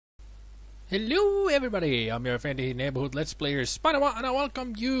Hello everybody, I'm your friendly neighborhood Let's Player SpiderMwa, and I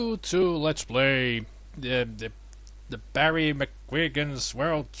welcome you to Let's Play the Barry McGuigan's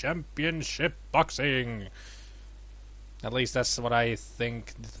World Championship Boxing. At least that's what I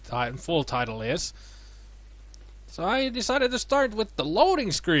think the full title is. So I decided to start with the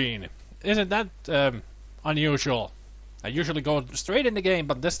loading screen. Isn't that unusual? I usually go straight in the game,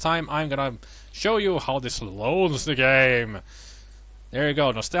 but this time I'm gonna show you how this loads the game. There you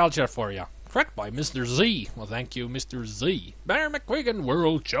go, nostalgia for you. Correct by Mr. Z. Well, thank you, Mr. Z. Barry McGuigan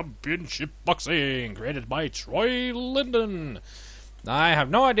World Championship Boxing, created by Troy Linden. I have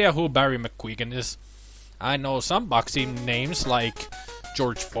no idea who Barry McGuigan is. I know some boxing names like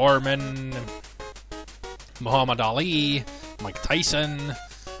George Foreman, Muhammad Ali, Mike Tyson.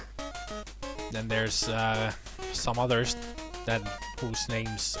 Then there's some others whose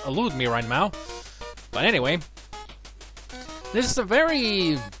names elude me right now. But anyway, this is a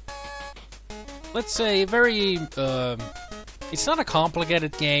very, let's say, it's not a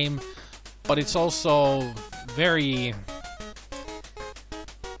complicated game, but it's also very,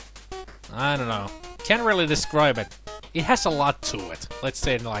 I don't know, can't really describe it. It has a lot to it, let's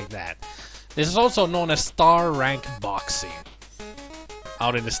say it like that. This is also known as Star Rank Boxing,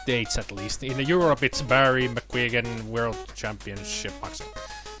 out in the States at least. In Europe it's Barry McGuigan World Championship Boxing.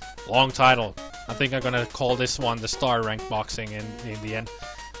 Long title. I think I'm gonna call this one the Star Rank Boxing in the end.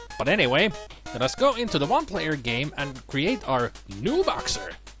 But anyway, let us go into the one-player game and create our new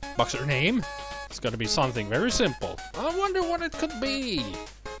boxer. Boxer name? It's gonna be something very simple. I wonder what it could be.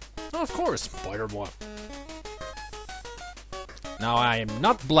 Oh, of course, SpiderMwa. Now I am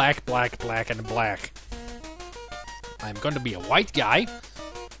not black, and black. I'm going to be a white guy.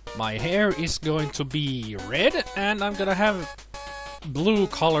 My hair is going to be red, and I'm gonna have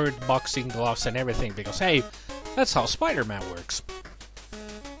blue-colored boxing gloves and everything, because hey, that's how Spider-Man works.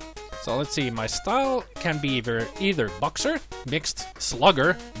 So let's see, my style can be either boxer, mixed,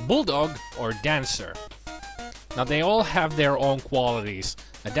 slugger, bulldog, or dancer. Now they all have their own qualities.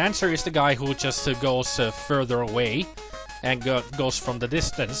 A dancer is the guy who just goes further away and goes from the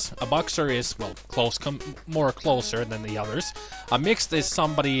distance. A boxer is, well, more closer than the others. A mixed is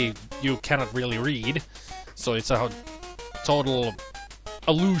somebody you cannot really read, so it's a total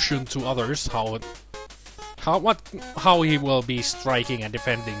allusion to others, how he will be striking and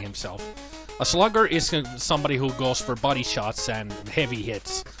defending himself. A slugger is somebody who goes for body shots and heavy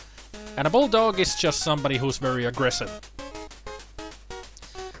hits. And a bulldog is just somebody who's very aggressive.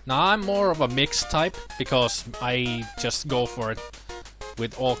 Now I'm more of a mixed type, because I just go for it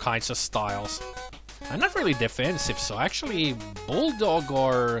with all kinds of styles. I'm not really defensive, so actually bulldog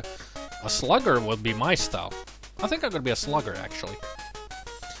or a slugger would be my style. I think I'm gonna be a slugger actually.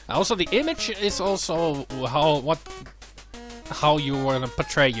 Also, the image is also how you want to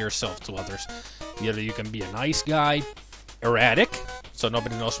portray yourself to others. Either you can be a nice guy, erratic, so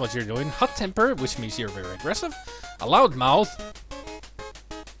nobody knows what you're doing, hot temper, which means you're very aggressive, a loud mouth,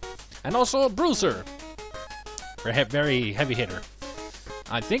 and also a bruiser, very heavy hitter.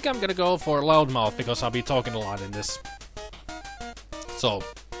 I think I'm gonna go for loudmouth because I'll be talking a lot in this. So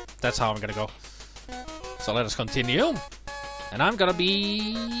that's how I'm gonna go. So let us continue. And I'm gonna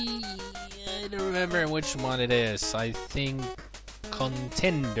be, I don't remember which one it is. I think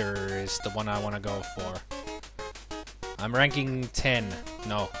Contender is the one I want to go for. I'm ranking 10.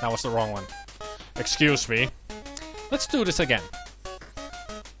 No, that was the wrong one. Excuse me. Let's do this again.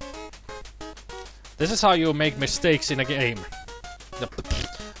 This is how you make mistakes in a game.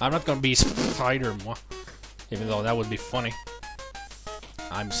 I'm not gonna be SpiderMwa, even though that would be funny.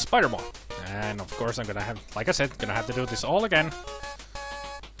 I'm SpiderMwa. And of course I'm gonna have, like I said, gonna have to do this all again.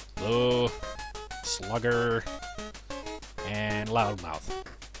 Blue, slugger, and loudmouth.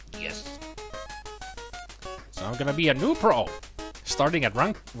 Yes. So I'm gonna be a new pro, starting at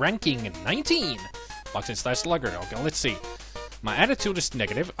ranking 19. Boxing style slugger. Okay, let's see. My attitude is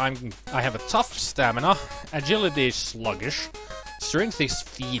negative. I have a tough stamina. Agility is sluggish. Strength is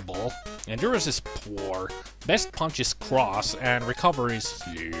feeble. Endurance is poor. Best punch is cross, and recovery is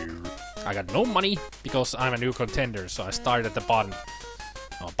slow. I got no money because I'm a new contender, so I start at the bottom.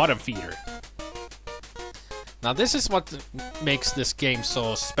 Bottom feeder. Now this is what makes this game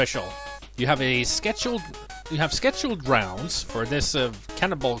so special. You have scheduled rounds. For this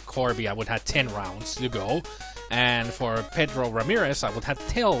Cannibal Corby, I would have 10 rounds to go, and for Pedro Ramirez, I would have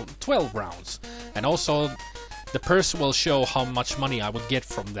 12 rounds. And also, the purse will show how much money I would get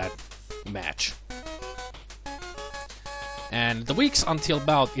from that match. And the weeks until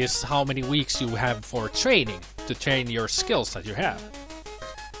bout is how many weeks you have for training, to train your skills that you have.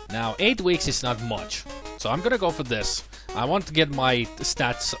 Now, 8 weeks is not much, so I'm gonna go for this. I want to get my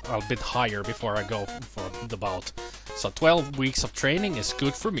stats a bit higher before I go for the bout. So 12 weeks of training is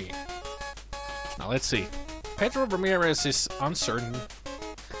good for me. Now let's see. Pedro Ramirez is uncertain.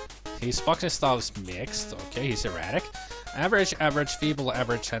 His boxing style is mixed. Okay, he's erratic. Average, average, feeble,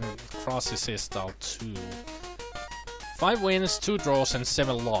 average, and crosses his style too. 5 wins, 2 draws, and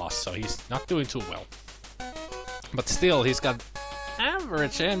 7 losses. So he's not doing too well. But still, he's got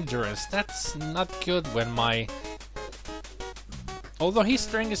average endurance. That's not good when my... Although his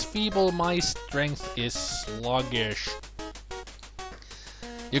strength is feeble, my strength is sluggish.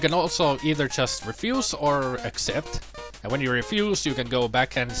 You can also either just refuse or accept. And when you refuse, you can go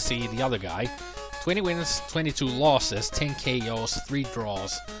back and see the other guy. 20 wins, 22 losses, 10 KOs, 3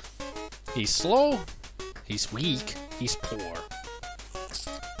 draws. He's slow, he's weak, he's poor.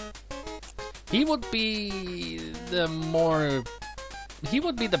 He would be the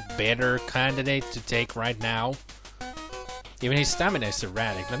better candidate to take right now. Even his stamina is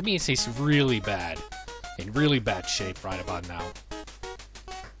erratic. That means he's really bad. In really bad shape right about now.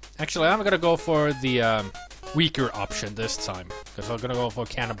 Actually, I'm gonna go for the weaker option this time. Because I'm gonna go for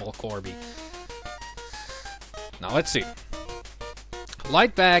Cannibal Corby. Now, let's see.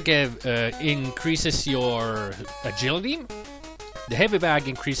 Light bag increases your agility. The heavy bag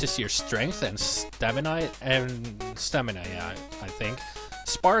increases your strength and stamina, yeah, I think.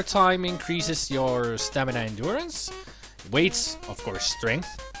 Spar time increases your stamina endurance. Weights, of course, strength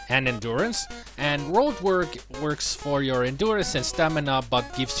and endurance. And road work works for your endurance and stamina,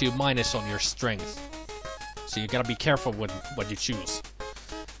 but gives you minus on your strength. So you gotta be careful with what you choose.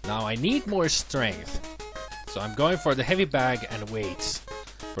 Now I need more strength, so I'm going for the heavy bag and weights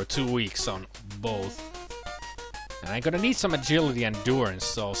for 2 weeks on both. And I'm gonna need some agility and endurance,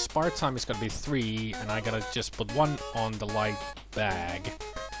 so spar time is gonna be 3, and I gotta just put 1 on the light bag.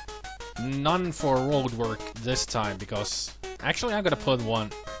 None for road work this time, because... Actually, I'm gonna put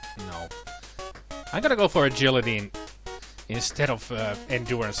 1... No. I'm gonna go for agility instead of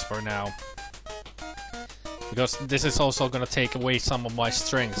endurance for now. Because this is also gonna take away some of my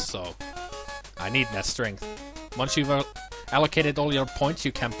strength, so... I need that strength. Once you've allocated all your points,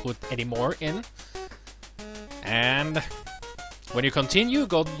 you can't put any more in. And when you continue,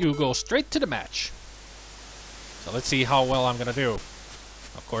 you go straight to the match. So let's see how well I'm gonna do.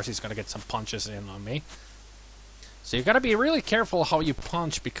 Of course, he's gonna get some punches in on me. So you gotta be really careful how you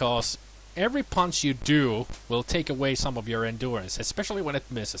punch, because every punch you do will take away some of your endurance, especially when it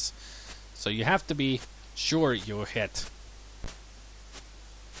misses. So you have to be sure you hit.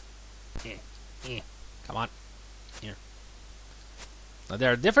 Come on. Here. Now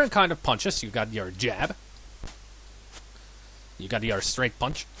there are different kind of punches. You got your jab. You got your straight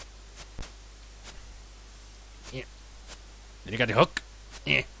punch. Yeah. Then you got the hook.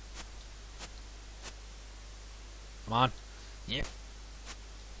 Yeah. Come on. Yeah.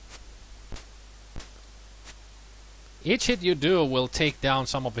 Each hit you do will take down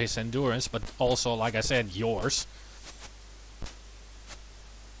some of his endurance, but also, like I said, yours.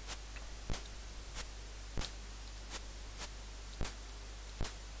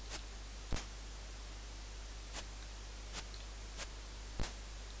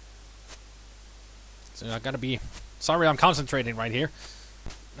 So I gotta be... Sorry, I'm concentrating right here.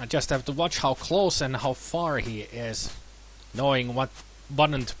 I just have to watch how close and how far he is, knowing what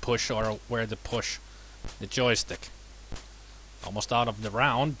button to push or where to push the joystick. Almost out of the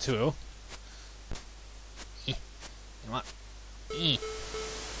round, too. Come on. He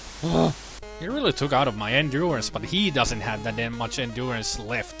really took out of my endurance, but he doesn't have that damn much endurance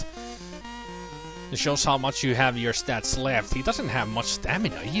left. It shows how much you have your stats left. He doesn't have much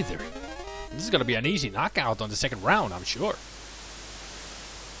stamina either. This is gonna be an easy knockout on the second round, I'm sure.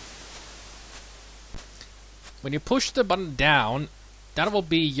 When you push the button down, that will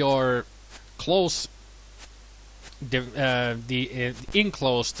be your close, the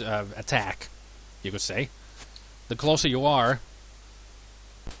enclosed attack, you could say. The closer you are.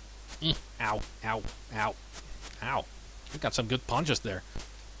 Ow, ow, ow, ow. We got some good punches there.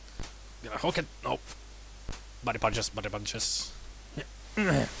 Gonna hook it. Nope. Body punches, body punches.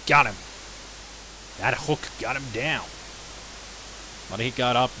 Got him. That hook got him down. But he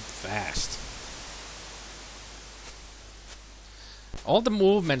got up fast. All the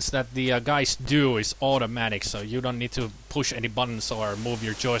movements that the guys do is automatic, so you don't need to push any buttons or move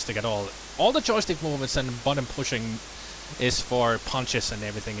your joystick at all. All the joystick movements and button pushing is for punches and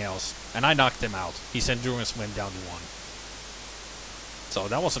everything else. And I knocked him out. His endurance went down to 1. So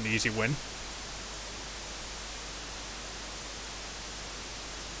that was an easy win.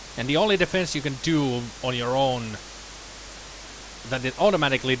 And the only defense you can do on your own that it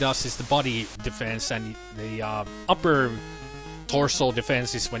automatically does is the body defense, and the upper torso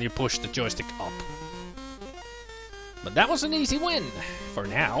defense is when you push the joystick up. But that was an easy win, for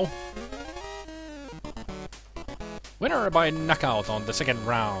now. Winner by knockout on the second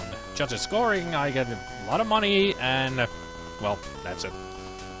round. Judges scoring, I get a lot of money, and, well, that's it.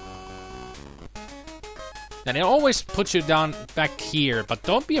 And it always puts you down back here, but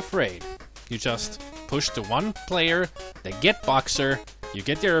don't be afraid. You just push to one player, they get boxer, you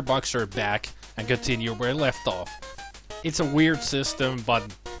get your boxer back, and continue where you left off. It's a weird system, but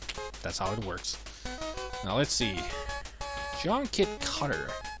that's how it works. Now let's see. John Kid Cutter.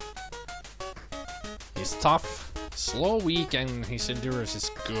 He's tough, slow, weak, and his endurance is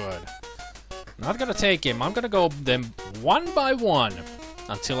good. Not gonna take him, I'm gonna go them one by one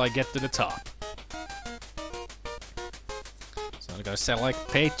until I get to the top. So I'm gonna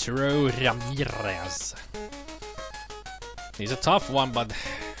select Pedro Ramirez. He's a tough one, but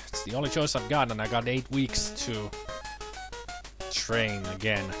it's the only choice I've got, and I got 8 weeks to train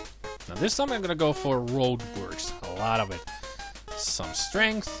again. Now this time I'm gonna go for roadworks, a lot of it. Some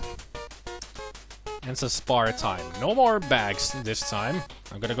strength and some spar time. No more bags this time.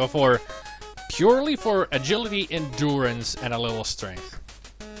 I'm gonna go for purely for agility, endurance, and a little strength.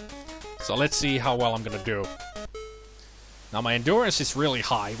 So let's see how well I'm gonna do. Now my endurance is really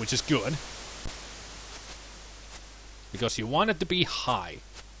high, which is good, because you want it to be high.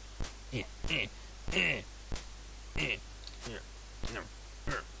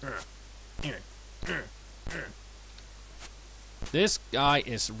 This guy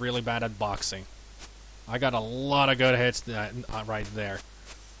is really bad at boxing. I got a lot of good hits right there.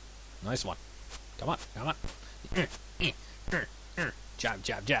 Nice one. Come on, come on. Jab,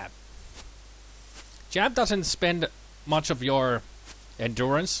 jab, jab. Jab doesn't spend much of your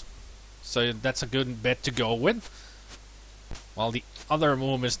endurance, so that's a good bet to go with. While the other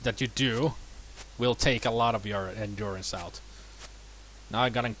movements that you do will take a lot of your endurance out. Now I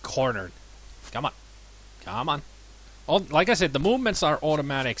got him cornered. Come on. Come on. Oh, like I said, the movements are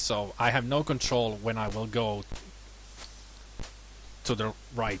automatic, so I have no control when I will go to the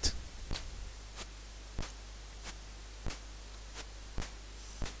right.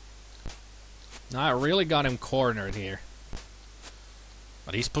 Now I really got him cornered here.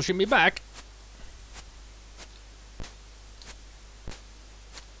 But he's pushing me back.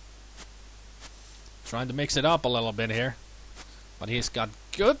 Trying to mix it up a little bit here. But he's got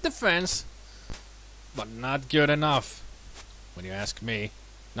good defense, but not good enough, when you ask me.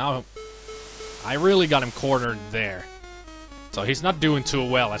 Now, I really got him cornered there. So he's not doing too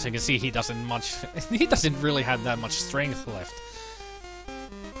well. As you can see, he doesn't really have that much strength left.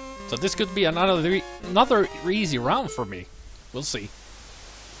 So this could be another easy round for me. We'll see.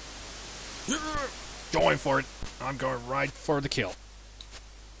 Going for it. I'm going right for the kill.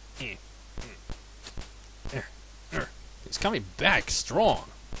 He's coming back strong.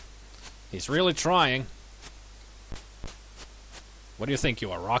 He's really trying. What do you think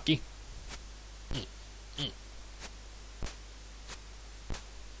you are, Rocky?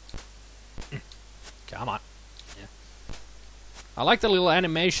 Come on. Yeah. I like the little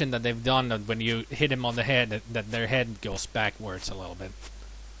animation that they've done that when you hit him on the head, that their head goes backwards a little bit.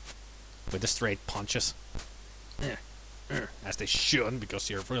 With the straight punches. As they should, because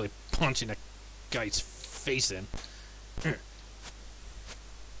you're really punching a guy's face in.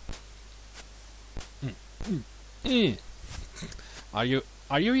 Are you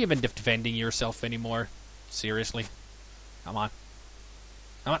even defending yourself anymore? Seriously? Come on.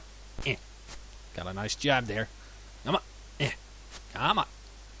 Come on. Got a nice jab there. Come on. Come on.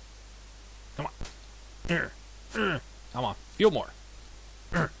 Come on. Come on. Few more.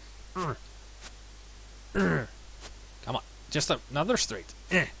 Come on. Just another straight.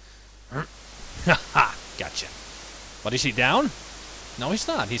 Haha. Gotcha. But is he down? No, he's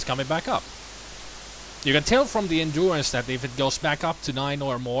not. He's coming back up. You can tell from the endurance that if it goes back up to 9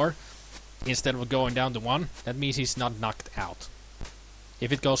 or more, instead of going down to 1, that means he's not knocked out.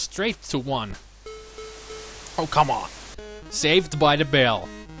 If it goes straight to 1... Oh, come on. Saved by the bell.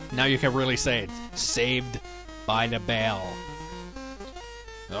 Now you can really say it. Saved by the bell.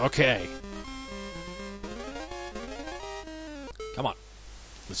 Okay. Come on.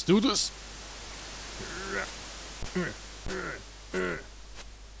 Let's do this.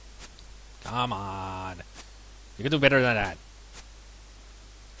 Come on. You can do better than that.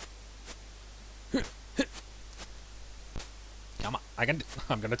 Come on.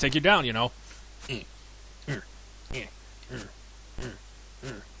 I'm gonna take you down, you know.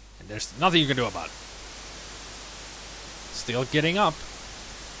 And there's nothing you can do about it. Still getting up.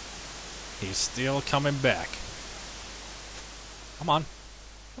 He's still coming back. Come on.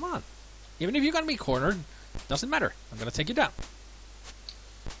 Come on. Even if you got me cornered, doesn't matter. I'm gonna take you down.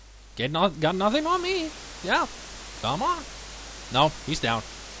 Got nothing on me. Yeah. Come on. No, he's down.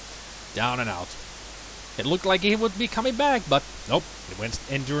 Down and out. It looked like he would be coming back, but nope.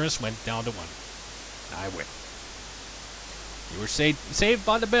 Endurance went down to 1. I win. You were saved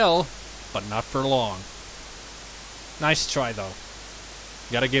by the bell, but not for long. Nice try, though.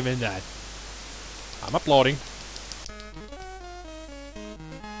 Gotta give him that. I'm applauding.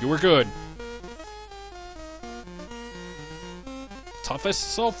 You were good.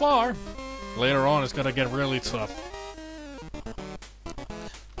 Toughest so far. Later on, it's gonna get really tough.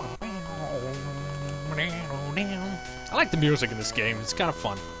 I like the music in this game. It's kind of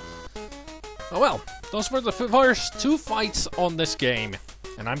fun. Oh well, those were the first 2 fights on this game,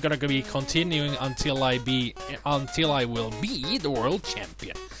 and I'm gonna be continuing until I will be the world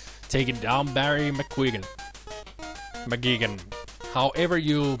champion, taking down Barry McGuigan. However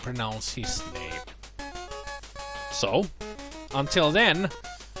you pronounce his name. So, until then,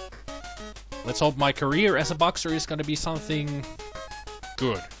 let's hope my career as a boxer is gonna be something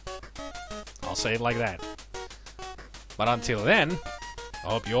good. I'll say it like that. But until then, I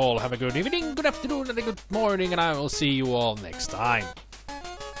hope you all have a good evening, good afternoon, and a good morning, and I will see you all next time.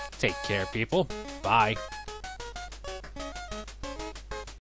 Take care, people. Bye.